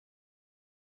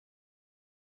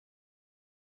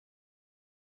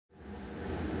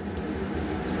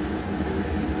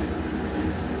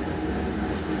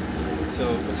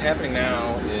What's happening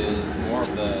now is more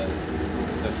of the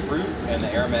fruit and the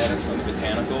aromatics from the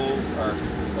botanicals are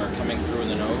coming through in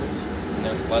the nose, and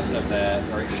there's less of that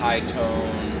very high tone,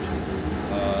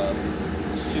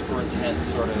 super intense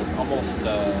sort of almost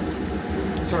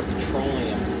sort of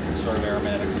petroleum sort of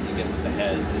aromatics that you get with the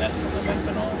heads, and that's from the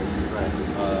methanol. Right.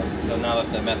 So now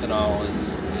that the methanol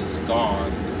is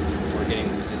gone, we're getting,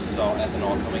 this is all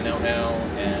ethanol coming out now,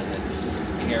 and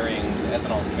the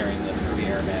ethanol is carrying the fruity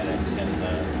aromatics and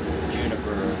the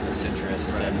juniper, the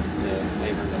citrus, right, and the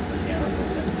flavors of the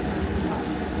botanicals.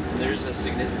 There's a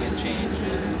significant change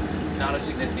not a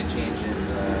significant change in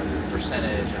the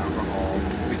percentage alcohol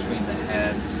between the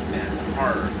heads and the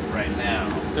heart right now.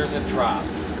 There's a drop,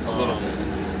 a little bit.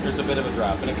 There's a bit of a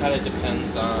drop, and it kind of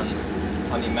depends on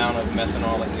the amount of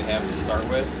methanol that you have to start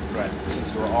with. Right.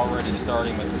 Since we're already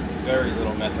starting with very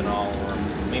little methanol, or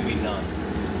maybe none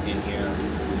in here,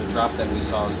 the drop that we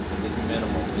saw is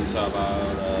minimal. We saw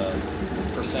about a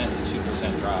 1% to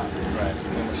 2% drop. Right.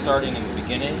 When we're starting in the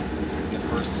beginning, in the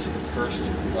first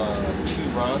 2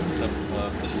 runs of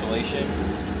distillation,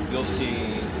 you'll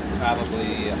see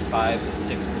probably a 5 to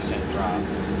 6% drop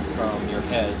from your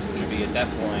heads, which would be at that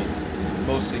point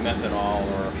mostly methanol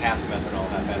or half methanol,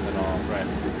 half ethanol. Right.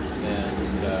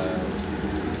 And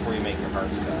before you make your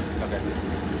hearts cut. Okay.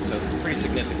 So it's pretty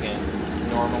significant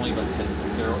normally, but since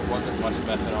there wasn't much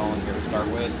methanol in here to start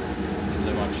with, it's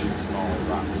a much smaller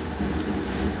drop.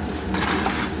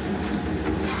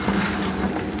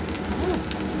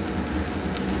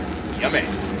 Yummy.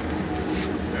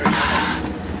 Very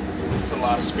yummy. It's a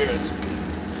lot of spirits.